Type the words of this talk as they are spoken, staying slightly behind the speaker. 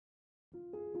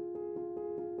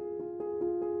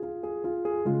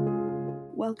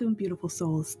Welcome, beautiful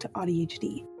souls, to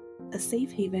ADHD, a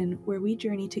safe haven where we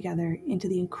journey together into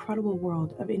the incredible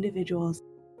world of individuals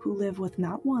who live with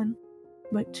not one,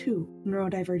 but two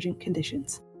neurodivergent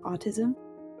conditions, autism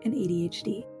and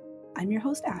ADHD. I'm your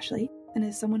host, Ashley, and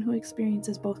as someone who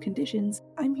experiences both conditions,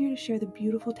 I'm here to share the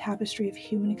beautiful tapestry of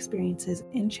human experiences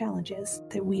and challenges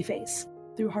that we face.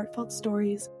 Through heartfelt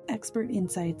stories, expert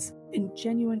insights, and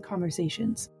genuine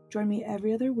conversations, join me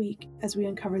every other week as we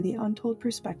uncover the untold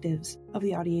perspectives of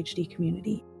the ADHD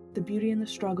community, the beauty in the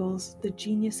struggles, the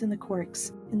genius in the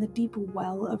quirks, and the deep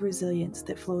well of resilience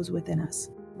that flows within us.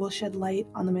 We'll shed light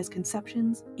on the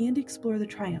misconceptions and explore the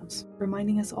triumphs,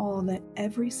 reminding us all that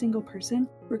every single person,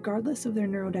 regardless of their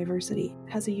neurodiversity,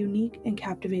 has a unique and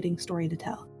captivating story to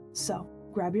tell. So,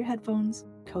 grab your headphones,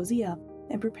 cozy up,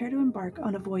 and prepare to embark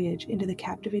on a voyage into the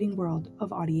captivating world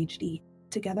of ADHD.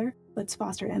 Together, let's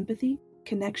foster empathy,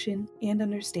 connection, and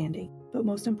understanding. But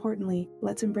most importantly,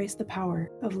 let's embrace the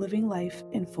power of living life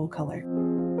in full color.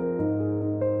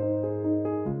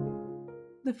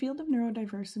 The field of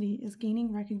neurodiversity is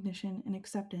gaining recognition and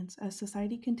acceptance as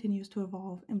society continues to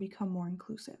evolve and become more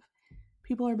inclusive.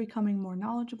 People are becoming more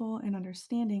knowledgeable and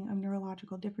understanding of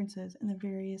neurological differences and the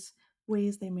various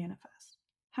ways they manifest.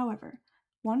 However,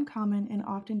 one common and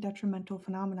often detrimental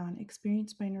phenomenon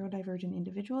experienced by neurodivergent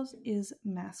individuals is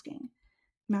masking.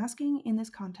 Masking in this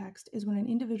context is when an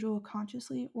individual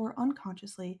consciously or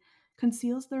unconsciously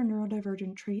conceals their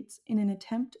neurodivergent traits in an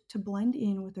attempt to blend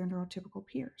in with their neurotypical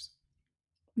peers.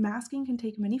 Masking can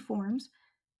take many forms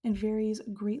and varies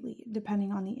greatly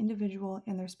depending on the individual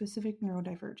and their specific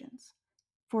neurodivergence.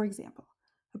 For example,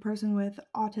 a person with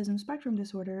autism spectrum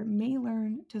disorder may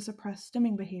learn to suppress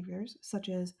stimming behaviors such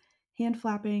as hand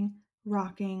flapping,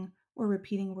 rocking, or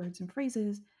repeating words and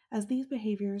phrases, as these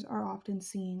behaviors are often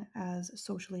seen as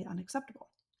socially unacceptable.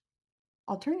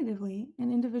 Alternatively,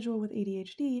 an individual with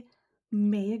ADHD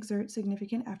may exert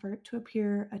significant effort to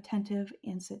appear attentive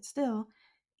and sit still,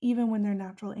 even when their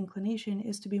natural inclination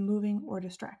is to be moving or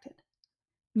distracted.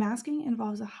 Masking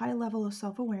involves a high level of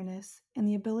self-awareness and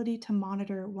the ability to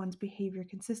monitor one's behavior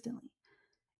consistently.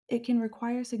 It can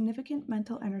require significant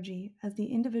mental energy as the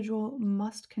individual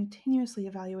must continuously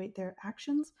evaluate their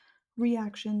actions,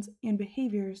 reactions, and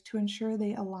behaviors to ensure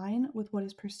they align with what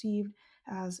is perceived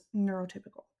as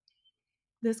neurotypical.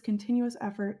 This continuous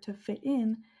effort to fit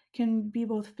in can be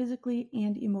both physically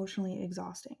and emotionally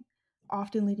exhausting,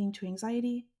 often leading to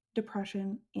anxiety,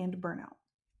 depression, and burnout.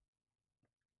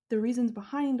 The reasons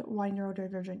behind why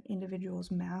neurodivergent individuals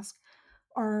mask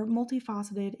are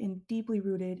multifaceted and deeply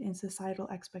rooted in societal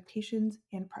expectations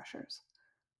and pressures.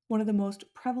 One of the most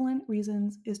prevalent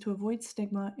reasons is to avoid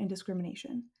stigma and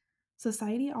discrimination.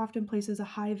 Society often places a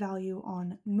high value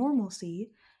on normalcy,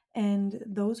 and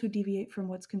those who deviate from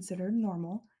what's considered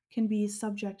normal can be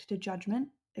subject to judgment,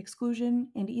 exclusion,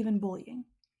 and even bullying.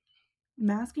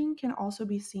 Masking can also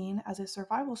be seen as a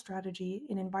survival strategy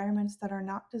in environments that are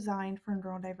not designed for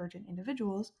neurodivergent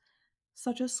individuals,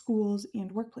 such as schools and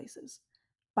workplaces.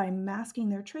 By masking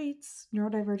their traits,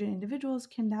 neurodivergent individuals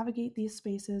can navigate these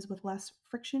spaces with less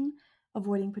friction,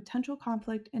 avoiding potential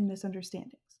conflict and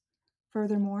misunderstandings.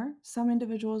 Furthermore, some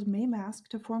individuals may mask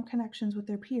to form connections with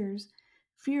their peers,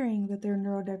 fearing that their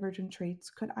neurodivergent traits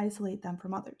could isolate them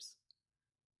from others.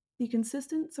 The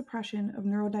consistent suppression of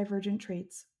neurodivergent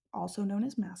traits, also known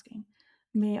as masking,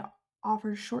 may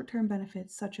offer short-term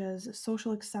benefits such as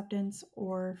social acceptance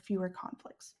or fewer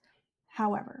conflicts.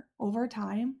 However, over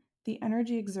time, the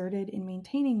energy exerted in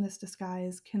maintaining this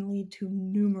disguise can lead to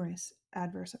numerous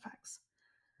adverse effects.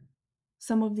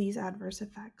 Some of these adverse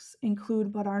effects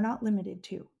include, but are not limited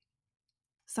to,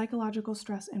 psychological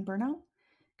stress and burnout.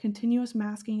 Continuous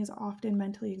masking is often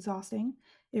mentally exhausting.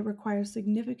 It requires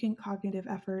significant cognitive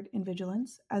effort and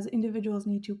vigilance, as individuals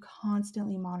need to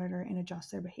constantly monitor and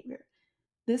adjust their behavior.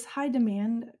 This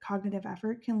high-demand cognitive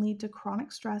effort can lead to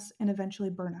chronic stress and eventually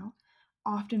burnout,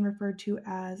 often referred to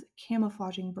as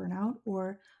camouflaging burnout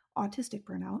or autistic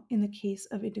burnout in the case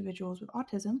of individuals with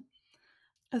autism.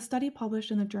 A study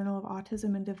published in the Journal of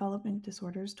Autism and Development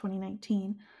Disorders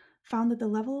 2019 found that the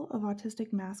level of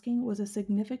autistic masking was a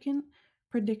significant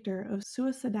predictor of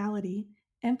suicidality,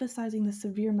 emphasizing the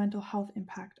severe mental health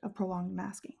impact of prolonged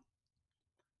masking.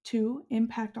 2.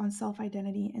 Impact on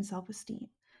self-identity and self-esteem.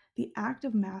 The act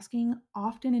of masking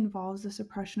often involves the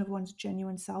suppression of one's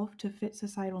genuine self to fit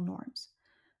societal norms.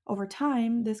 Over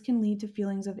time, this can lead to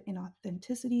feelings of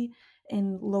inauthenticity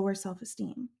and lower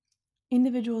self-esteem.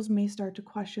 Individuals may start to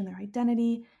question their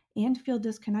identity and feel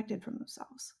disconnected from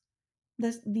themselves.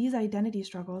 These identity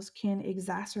struggles can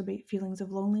exacerbate feelings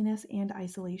of loneliness and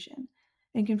isolation,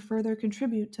 and can further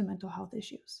contribute to mental health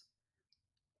issues.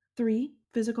 3.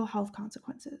 Physical health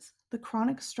consequences. The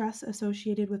chronic stress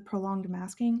associated with prolonged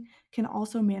masking can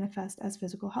also manifest as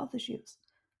physical health issues.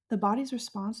 The body's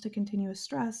response to continuous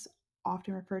stress,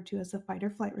 often referred to as the fight or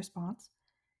flight response,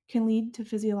 can lead to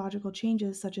physiological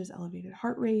changes such as elevated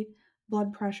heart rate,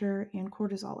 blood pressure, and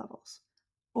cortisol levels.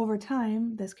 Over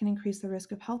time, this can increase the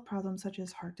risk of health problems such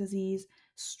as heart disease,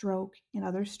 stroke, and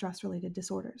other stress-related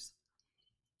disorders.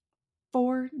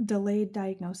 4. Delayed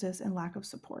diagnosis and lack of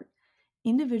support.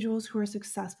 Individuals who are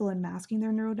successful in masking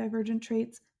their neurodivergent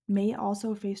traits may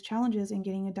also face challenges in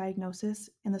getting a diagnosis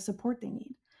and the support they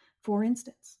need. For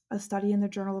instance, a study in the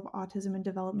Journal of Autism and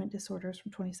Development Disorders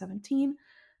from 2017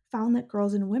 found that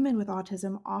girls and women with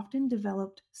autism often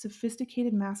developed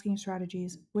sophisticated masking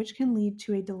strategies, which can lead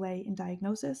to a delay in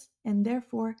diagnosis and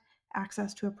therefore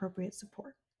access to appropriate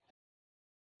support.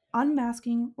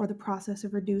 Unmasking, or the process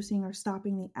of reducing or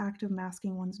stopping the act of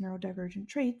masking one's neurodivergent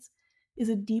traits, is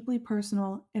a deeply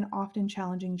personal and often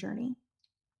challenging journey.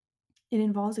 It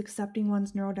involves accepting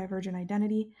one's neurodivergent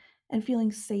identity and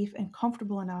feeling safe and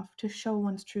comfortable enough to show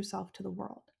one's true self to the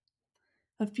world.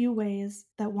 A few ways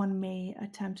that one may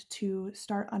attempt to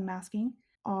start unmasking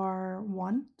are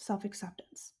 1.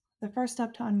 Self-acceptance. The first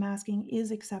step to unmasking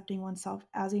is accepting oneself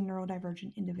as a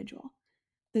neurodivergent individual.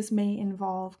 This may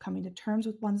involve coming to terms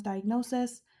with one's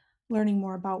diagnosis, learning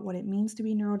more about what it means to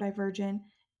be neurodivergent,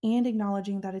 and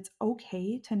acknowledging that it's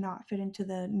okay to not fit into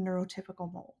the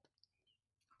neurotypical mold.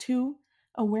 2.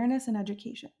 Awareness and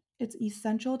education. It's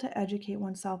essential to educate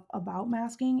oneself about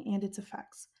masking and its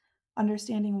effects.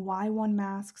 Understanding why one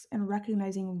masks and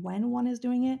recognizing when one is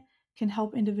doing it can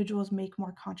help individuals make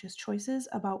more conscious choices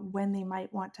about when they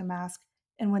might want to mask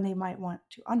and when they might want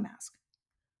to unmask.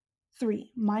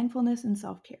 3. Mindfulness and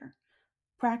self-care.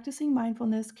 Practicing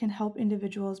mindfulness can help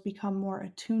individuals become more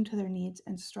attuned to their needs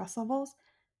and stress levels,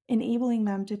 enabling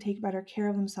them to take better care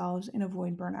of themselves and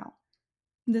avoid burnout.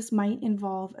 This might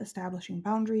involve establishing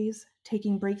boundaries,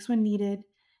 taking breaks when needed,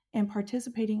 and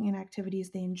participating in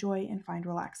activities they enjoy and find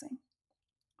relaxing.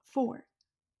 4.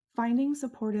 Finding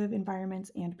supportive environments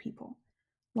and people.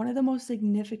 One of the most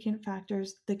significant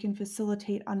factors that can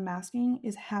facilitate unmasking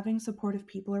is having supportive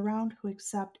people around who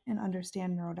accept and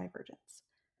understand neurodivergence.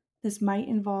 This might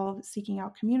involve seeking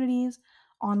out communities,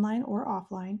 online or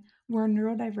offline, where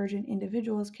neurodivergent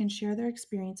individuals can share their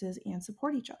experiences and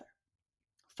support each other.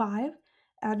 5.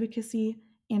 Advocacy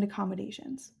and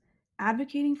accommodations.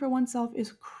 Advocating for oneself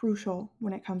is crucial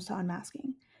when it comes to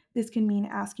unmasking. This can mean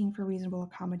asking for reasonable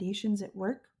accommodations at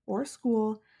work or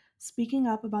school, speaking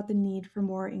up about the need for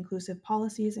more inclusive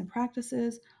policies and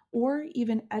practices, or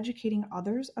even educating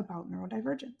others about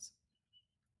neurodivergence.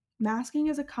 Masking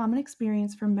is a common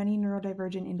experience for many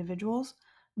neurodivergent individuals,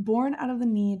 born out of the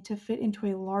need to fit into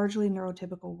a largely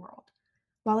neurotypical world.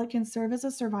 While it can serve as a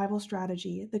survival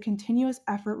strategy, the continuous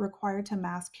effort required to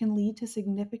mask can lead to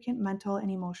significant mental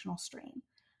and emotional strain.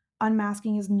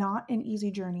 Unmasking is not an easy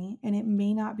journey, and it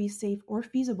may not be safe or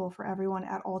feasible for everyone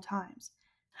at all times.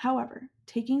 However,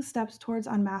 taking steps towards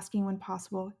unmasking when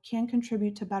possible can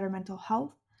contribute to better mental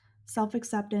health,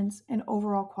 self-acceptance, and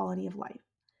overall quality of life.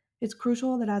 It's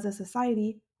crucial that as a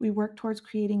society, we work towards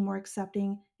creating more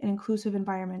accepting and inclusive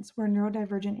environments where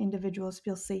neurodivergent individuals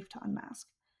feel safe to unmask.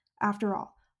 After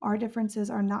all, our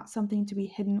differences are not something to be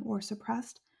hidden or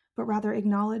suppressed, but rather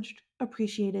acknowledged,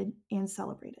 appreciated, and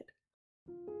celebrated.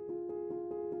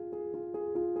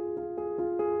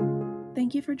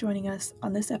 Thank you for joining us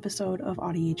on this episode of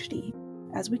AuDHD.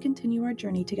 As we continue our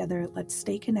journey together, let's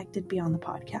stay connected beyond the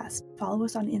podcast. Follow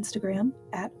us on Instagram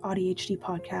at AuDHD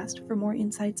Podcast for more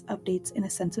insights, updates, and a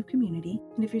sense of community.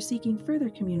 And if you're seeking further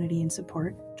community and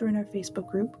support, join our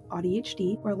Facebook group,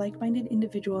 AuDHD, where like-minded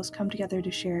individuals come together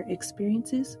to share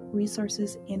experiences,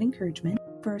 resources, and encouragement.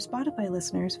 For our Spotify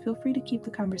listeners, feel free to keep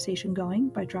the conversation going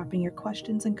by dropping your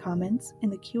questions and comments in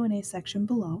the Q&A section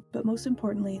below. But most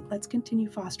importantly, let's continue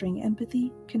fostering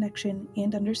empathy, connection,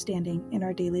 and understanding in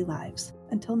our daily lives.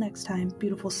 Until next time,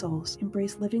 beautiful souls,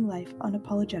 embrace living life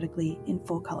unapologetically in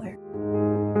full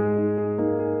color.